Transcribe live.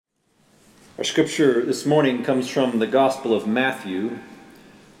Our scripture this morning comes from the Gospel of Matthew,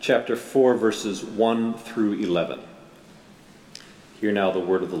 chapter 4, verses 1 through 11. Hear now the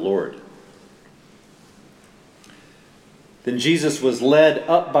word of the Lord. Then Jesus was led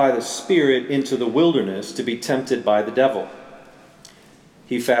up by the Spirit into the wilderness to be tempted by the devil.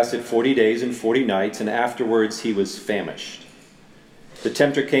 He fasted 40 days and 40 nights, and afterwards he was famished. The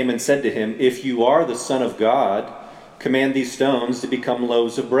tempter came and said to him, "If you are the Son of God, command these stones to become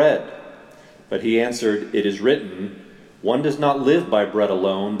loaves of bread." But he answered, "It is written, one does not live by bread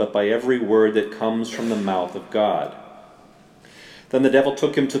alone, but by every word that comes from the mouth of God." Then the devil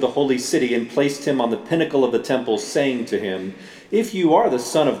took him to the holy city and placed him on the pinnacle of the temple, saying to him, "If you are the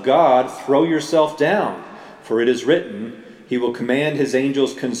Son of God, throw yourself down, for it is written, he will command his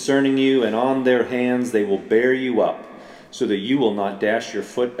angels concerning you, and on their hands they will bear you up, so that you will not dash your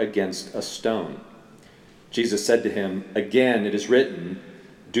foot against a stone." Jesus said to him, "Again it is written,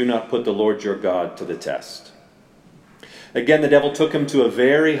 do not put the Lord your God to the test." Again the devil took him to a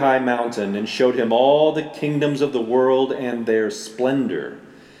very high mountain and showed him all the kingdoms of the world and their splendor.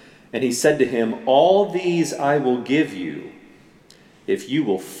 And he said to him, "All these I will give you, if you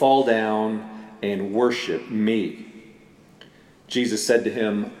will fall down and worship me." Jesus said to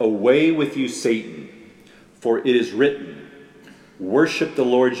him, "Away with you, Satan, for it is written, worship the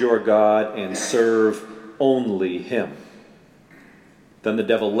Lord your God and serve only him." Then the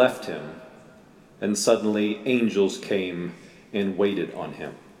devil left him, and suddenly angels came and waited on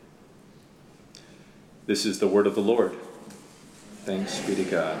him. This is the word of the Lord. Thanks be to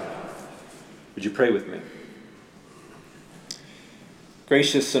God. Would you pray with me?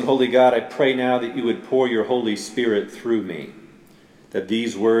 Gracious and holy God, I pray now that you would pour your Holy Spirit through me, that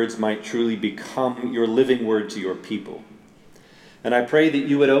these words might truly become your living word to your people. And I pray that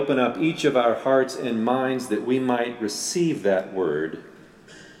you would open up each of our hearts and minds that we might receive that word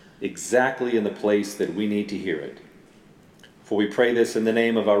exactly in the place that we need to hear it. For we pray this in the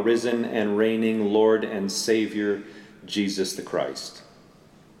name of our risen and reigning Lord and Savior, Jesus the Christ.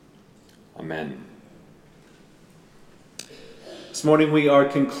 Amen. This morning we are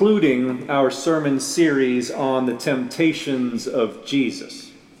concluding our sermon series on the temptations of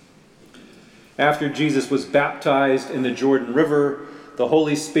Jesus. After Jesus was baptized in the Jordan River, the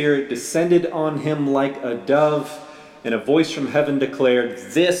Holy Spirit descended on him like a dove, and a voice from heaven declared,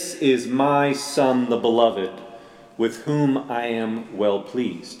 "This is my Son, the beloved, with whom I am well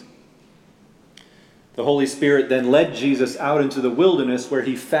pleased." The Holy Spirit then led Jesus out into the wilderness, where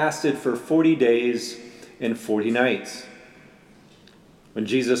he fasted for 40 days and 40 nights. When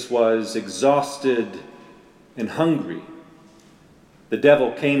Jesus was exhausted and hungry, the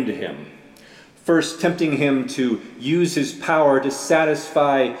devil came to him, first tempting him to use his power to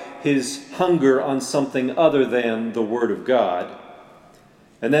satisfy his hunger on something other than the Word of God,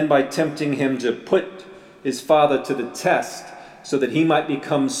 and then by tempting him to put his Father to the test so that he might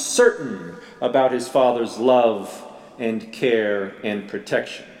become certain about his Father's love and care and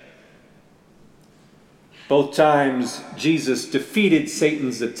protection. Both times, Jesus defeated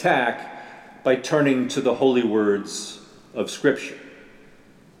Satan's attack by turning to the holy words of Scripture.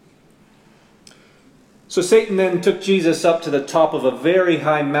 So Satan then took Jesus up to the top of a very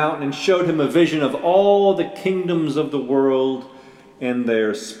high mountain and showed him a vision of all the kingdoms of the world and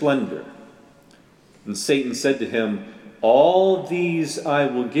their splendor. And Satan said to him, "All these I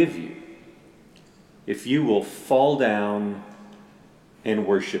will give you, if you will fall down and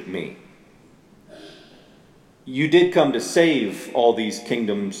worship me." You did come to save all these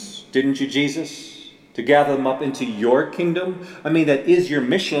kingdoms, didn't you, Jesus? To gather them up into your kingdom? I mean, that is your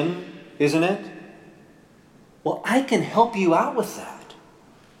mission, isn't it? Well, I can help you out with that.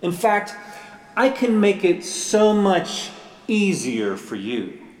 In fact, I can make it so much easier for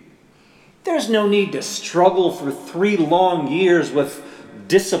you. There's no need to struggle for 3 long years with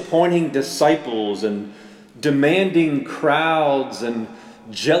disappointing disciples and demanding crowds and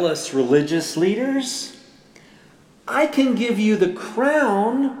jealous religious leaders. I can give you the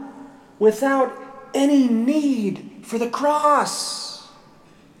crown without any need for the cross.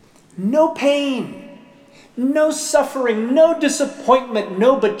 No pain. No suffering, no disappointment,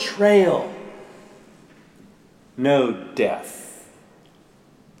 no betrayal, no death.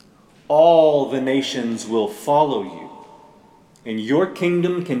 All the nations will follow you, and your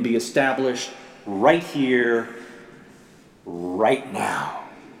kingdom can be established right here, right now.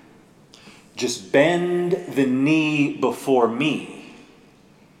 Just bend the knee before me,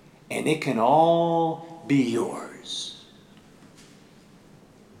 and it can all be yours.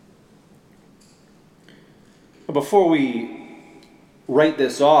 Before we write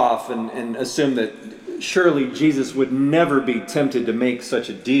this off and assume that surely Jesus would never be tempted to make such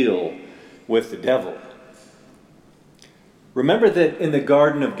a deal with the devil. Remember that in the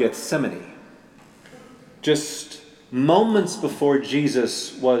Garden of Gethsemane, just moments before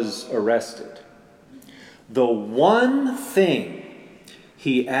Jesus was arrested, the one thing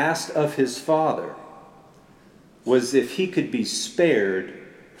he asked of his Father was if he could be spared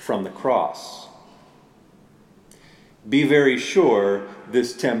from the cross. Be very sure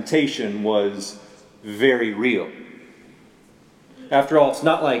this temptation was very real. After all, it's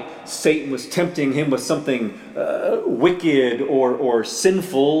not like Satan was tempting him with something wicked or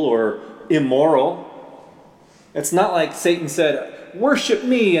sinful or immoral. It's not like Satan said, "Worship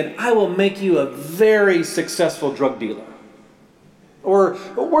me and I will make you a very successful drug dealer." Or,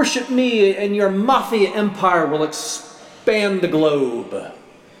 "Worship me and your mafia empire will expand the globe."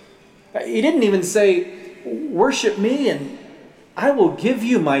 He didn't even say, "Worship me and I will give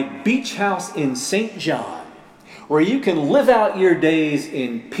you my beach house in St. John, where you can live out your days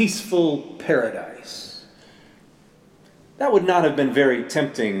in peaceful paradise." That would not have been very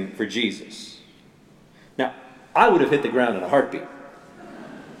tempting for Jesus. Now, I would have hit the ground in a heartbeat.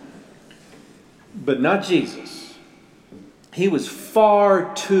 But not Jesus. He was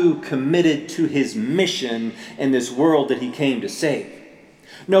far too committed to his mission in this world that he came to save.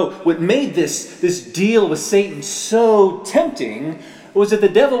 No, what made this deal with Satan so tempting was that the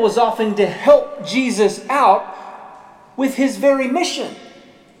devil was offering to help Jesus out with his very mission.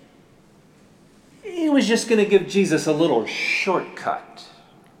 He was just going to give Jesus a little shortcut.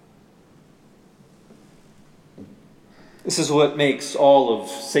 This is what makes all of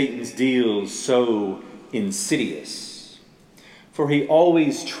Satan's deals so insidious. For he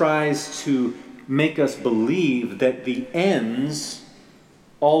always tries to make us believe that the ends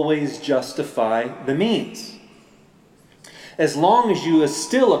always justify the means. As long as you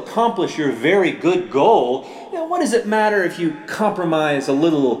still accomplish your very good goal, what does it matter if you compromise a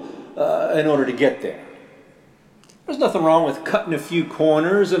little in order to get there? There's nothing wrong with cutting a few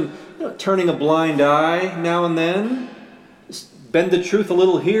corners and turning a blind eye now and then. Just bend the truth a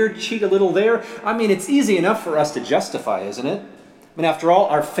little here, cheat a little there. I mean, it's easy enough for us to justify, isn't it? I mean, after all,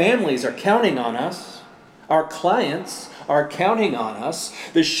 our families are counting on us. Our clients are counting on us.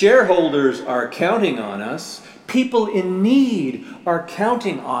 The shareholders are counting on us. People in need are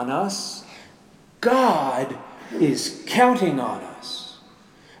counting on us. God is counting on us.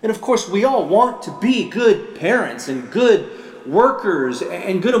 And of course, we all want to be good parents and good workers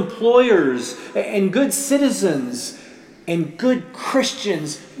and good employers and good citizens and good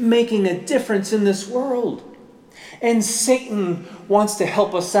Christians making a difference in this world. And Satan wants to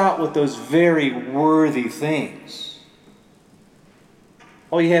help us out with those very worthy things.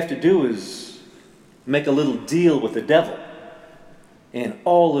 All you have to do is make a little deal with the devil, and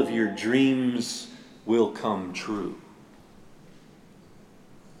all of your dreams will come true.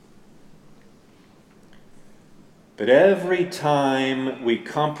 But every time we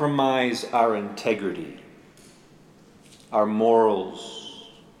compromise our integrity, our morals,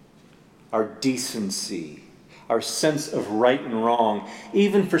 our decency, our sense of right and wrong,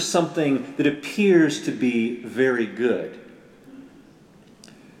 even for something that appears to be very good,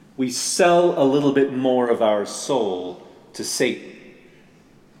 we sell a little bit more of our soul to Satan.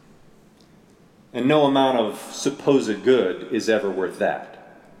 And no amount of supposed good is ever worth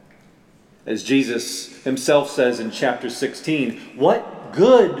that. As Jesus himself says in chapter 16, what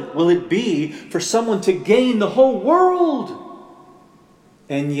good will it be for someone to gain the whole world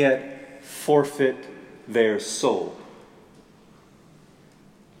and yet forfeit their soul?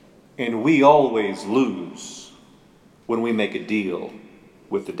 And we always lose when we make a deal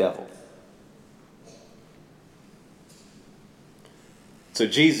with the devil. So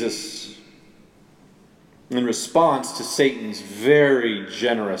Jesus, in response to Satan's very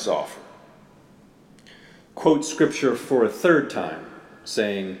generous offer, quotes Scripture for a third time,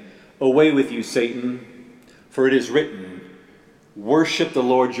 saying, "Away with you, Satan, for it is written, worship the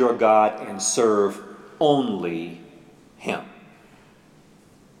Lord your God and serve only him."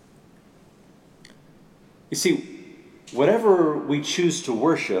 You see, whatever we choose to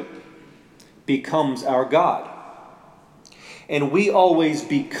worship becomes our God. And we always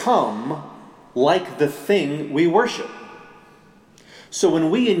become like the thing we worship. So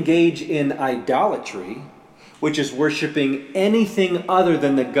when we engage in idolatry, which is worshiping anything other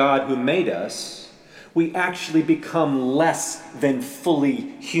than the God who made us, we actually become less than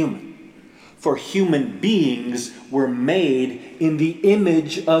fully human. For human beings were made in the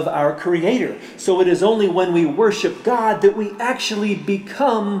image of our Creator. So it is only when we worship God that we actually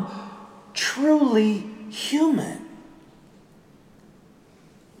become truly human.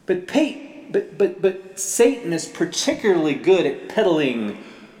 But Satan is particularly good at peddling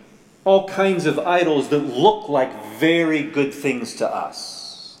all kinds of idols that look like very good things to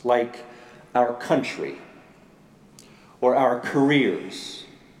us, like our country, or our careers,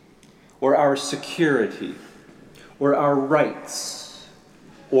 or our security, or our rights,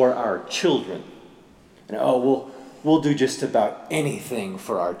 or our children. And we'll do just about anything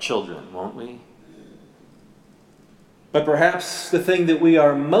for our children, won't we? But perhaps the thing that we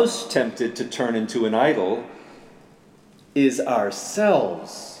are most tempted to turn into an idol is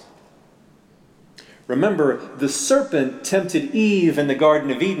ourselves. Remember, the serpent tempted Eve in the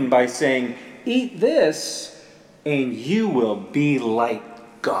Garden of Eden by saying, "Eat this, and you will be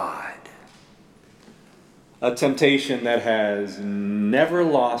like God." A temptation that has never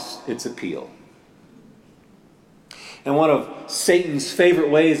lost its appeal. And one of Satan's favorite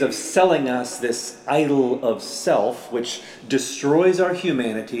ways of selling us this idol of self, which destroys our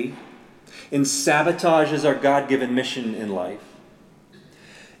humanity and sabotages our God-given mission in life,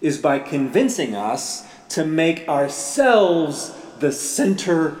 is by convincing us to make ourselves the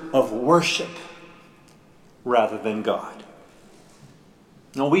center of worship rather than God.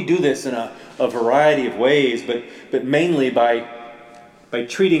 Now, we do this in a variety of ways, but mainly by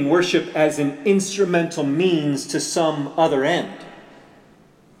treating worship as an instrumental means to some other end,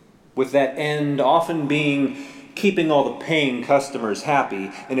 with that end often being keeping all the paying customers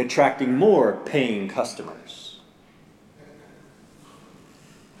happy and attracting more paying customers.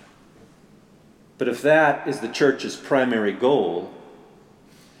 But if that is the church's primary goal,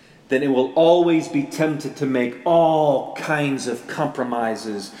 then it will always be tempted to make all kinds of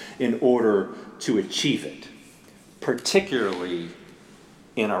compromises in order to achieve it, particularly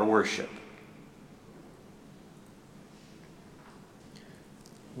in our worship.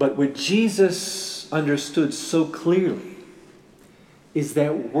 But what Jesus understood so clearly is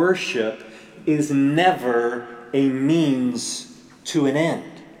that worship is never a means to an end.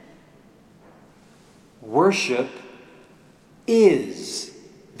 Worship is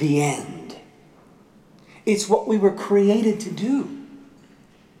the end. It's what we were created to do.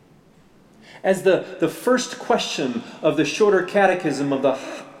 As the first question of the shorter catechism of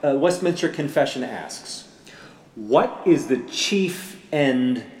the Westminster Confession asks, what is the chief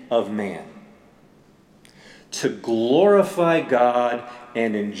end of man? To glorify God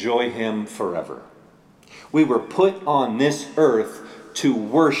and enjoy Him forever. We were put on this earth to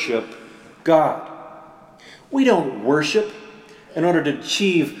worship God. We don't worship in order to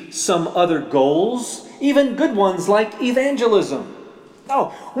achieve some other goals, even good ones like evangelism.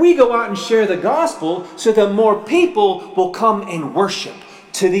 No, we go out and share the gospel so that more people will come and worship,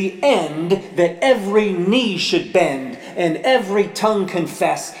 to the end that every knee should bend and every tongue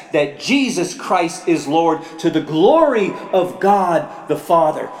confess that Jesus Christ is Lord, to the glory of God the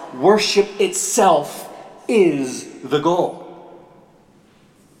Father. Worship itself is the goal.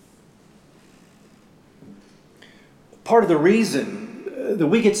 Part of the reason that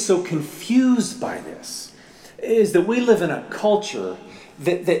we get so confused by this is that we live in a culture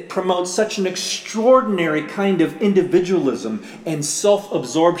that promotes such an extraordinary kind of individualism and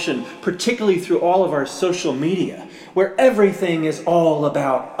self-absorption, particularly through all of our social media, where everything is all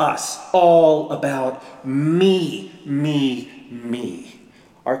about us, all about me, me, me.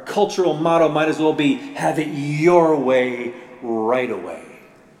 Our cultural motto might as well be, have it your way right away.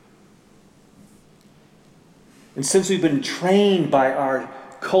 And since we've been trained by our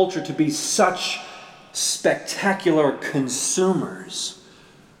culture to be such spectacular consumers,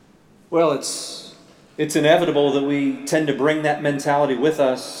 well, it's inevitable that we tend to bring that mentality with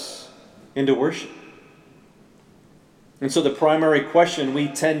us into worship. And so the primary question we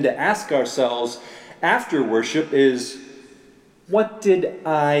tend to ask ourselves after worship is, what did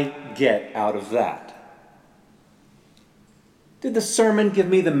I get out of that? Did the sermon give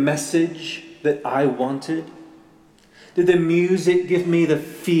me the message that I wanted? Did the music give me the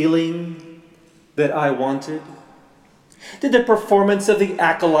feeling that I wanted? Did the performance of the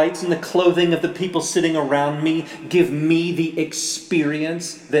acolytes and the clothing of the people sitting around me give me the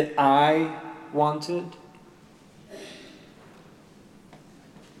experience that I wanted?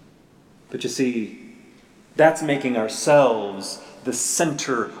 But you see, that's making ourselves the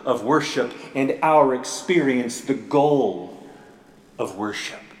center of worship and our experience the goal of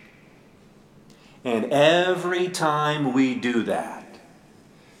worship. And every time we do that,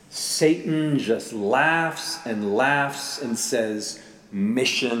 Satan just laughs and says,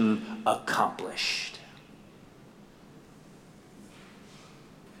 mission accomplished.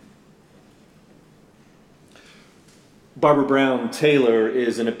 Barbara Brown Taylor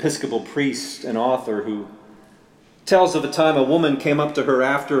is an Episcopal priest and author who tells of a time a woman came up to her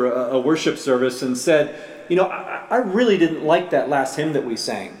after a worship service and said, I really didn't like that last hymn that we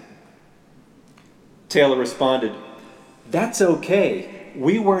sang. Taylor responded, "That's okay.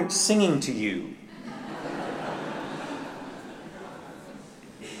 We weren't singing to you."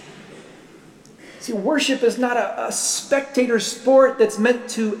 See, worship is not a spectator sport that's meant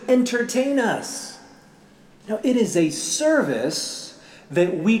to entertain us. No, it is a service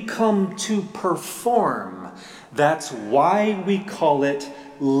that we come to perform. That's why we call it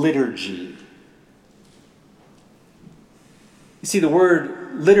liturgy. You see, the word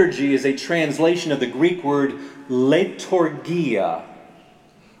liturgy is a translation of the Greek word liturgia,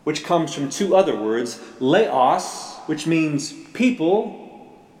 which comes from two other words, laos, which means people,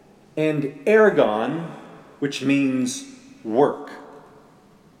 and ergon, which means work.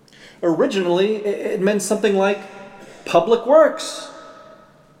 Originally, it meant something like public works.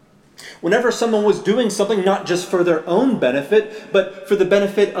 Whenever someone was doing something not just for their own benefit, but for the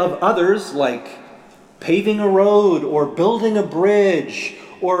benefit of others, like paving a road or building a bridge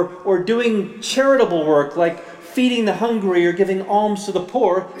or doing charitable work like feeding the hungry or giving alms to the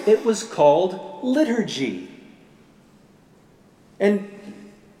poor, it was called liturgy. And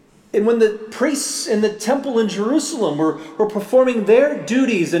when the priests in the temple in Jerusalem were performing their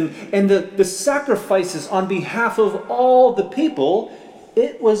duties and the sacrifices on behalf of all the people,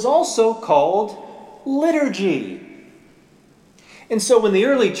 it was also called liturgy. And so when the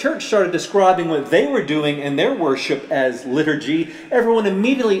early church started describing what they were doing in their worship as liturgy, everyone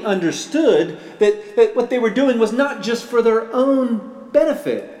immediately understood that what they were doing was not just for their own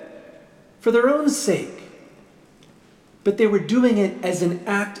benefit, for their own sake, but they were doing it as an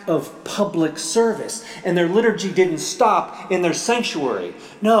act of public service. And their liturgy didn't stop in their sanctuary.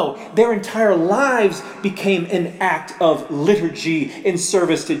 No, their entire lives became an act of liturgy in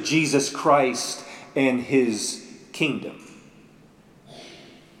service to Jesus Christ and his kingdom.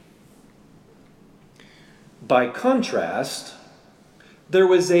 By contrast, there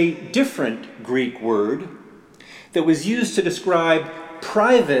was a different Greek word that was used to describe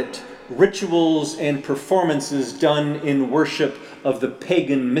private rituals and performances done in worship of the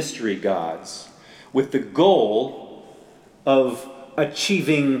pagan mystery gods, with the goal of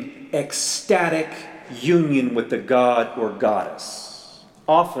achieving ecstatic union with the god or goddess,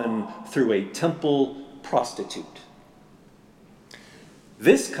 often through a temple prostitute.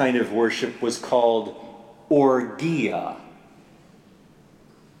 This kind of worship was called orgia,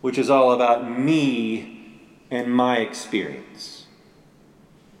 which is all about me and my experience.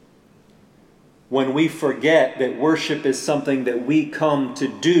 When we forget that worship is something that we come to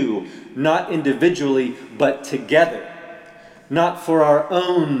do, not individually, but together, not for our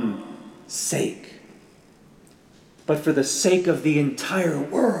own sake, but for the sake of the entire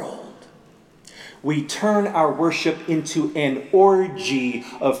world. We turn our worship into an orgy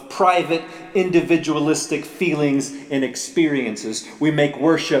of private, individualistic feelings and experiences. We make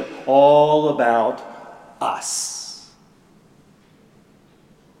worship all about us.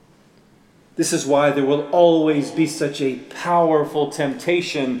 This is why there will always be such a powerful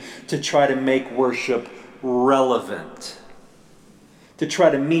temptation to try to make worship relevant, to try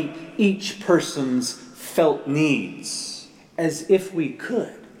to meet each person's felt needs, as if we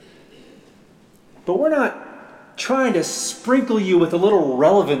could. But we're not trying to sprinkle you with a little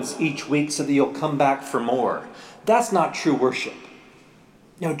relevance each week so that you'll come back for more. That's not true worship.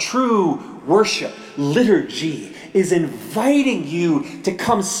 No, true worship, liturgy, is inviting you to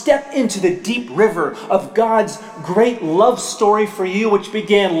come step into the deep river of God's great love story for you, which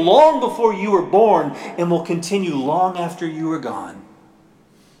began long before you were born and will continue long after you are gone.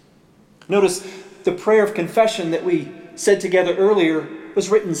 Notice the prayer of confession that we said together earlier was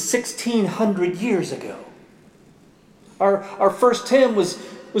written 1,600 years ago. Our first hymn was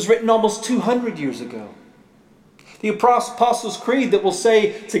written almost 200 years ago. The Apostles' Creed that we'll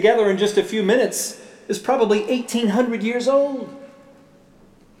say together in just a few minutes is probably 1,800 years old.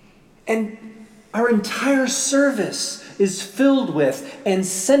 And our entire service is filled with and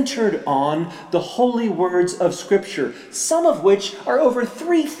centered on the holy words of Scripture, some of which are over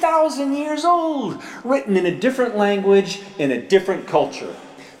 3,000 years old, written in a different language, in a different culture.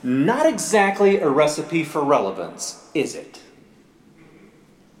 Not exactly a recipe for relevance, is it?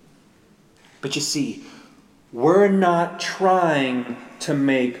 But you see, we're not trying to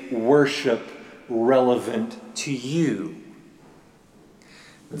make worship relevant to you.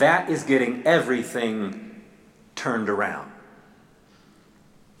 That is getting everything turned around.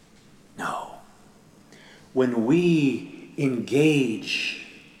 No. When we engage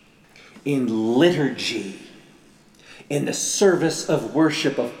in liturgy, in the service of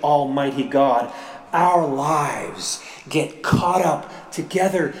worship of Almighty God, our lives get caught up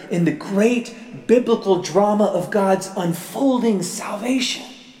together in the great biblical drama of God's unfolding salvation.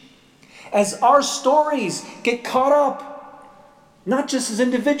 as our stories get caught up, not just as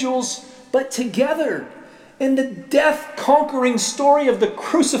individuals, but together in the death-conquering story of the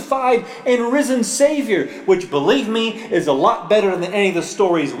crucified and risen Savior, which, believe me, is a lot better than any of the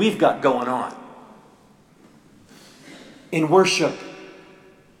stories we've got going on. In worship,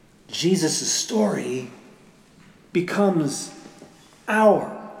 Jesus' story becomes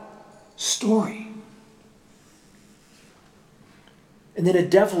our story. And in a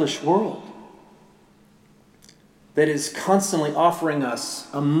devilish world that is constantly offering us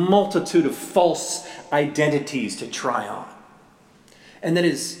a multitude of false identities to try on, and that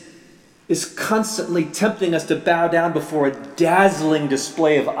is constantly tempting us to bow down before a dazzling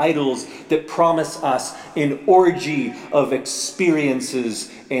display of idols that promise us an orgy of experiences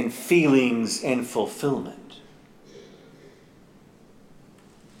and feelings and fulfillment.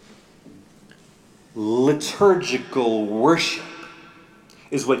 Liturgical worship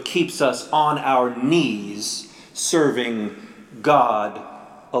is what keeps us on our knees serving God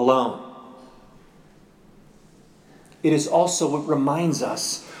alone. It is also what reminds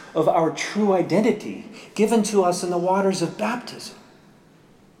us of our true identity given to us in the waters of baptism.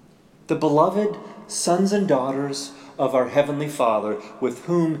 The beloved sons and daughters of our Heavenly Father, with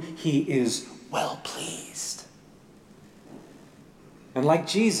whom He is well pleased. And like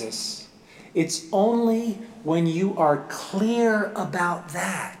Jesus, it's only when you are clear about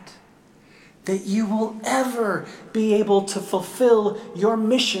that you will ever be able to fulfill your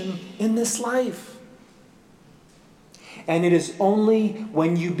mission in this life. And it is only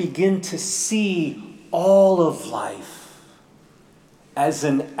when you begin to see all of life as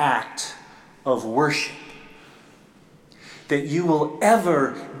an act of worship that you will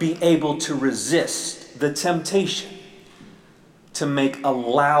ever be able to resist the temptation to make a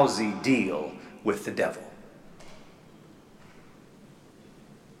lousy deal with the devil.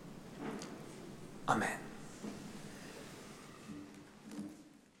 Amen.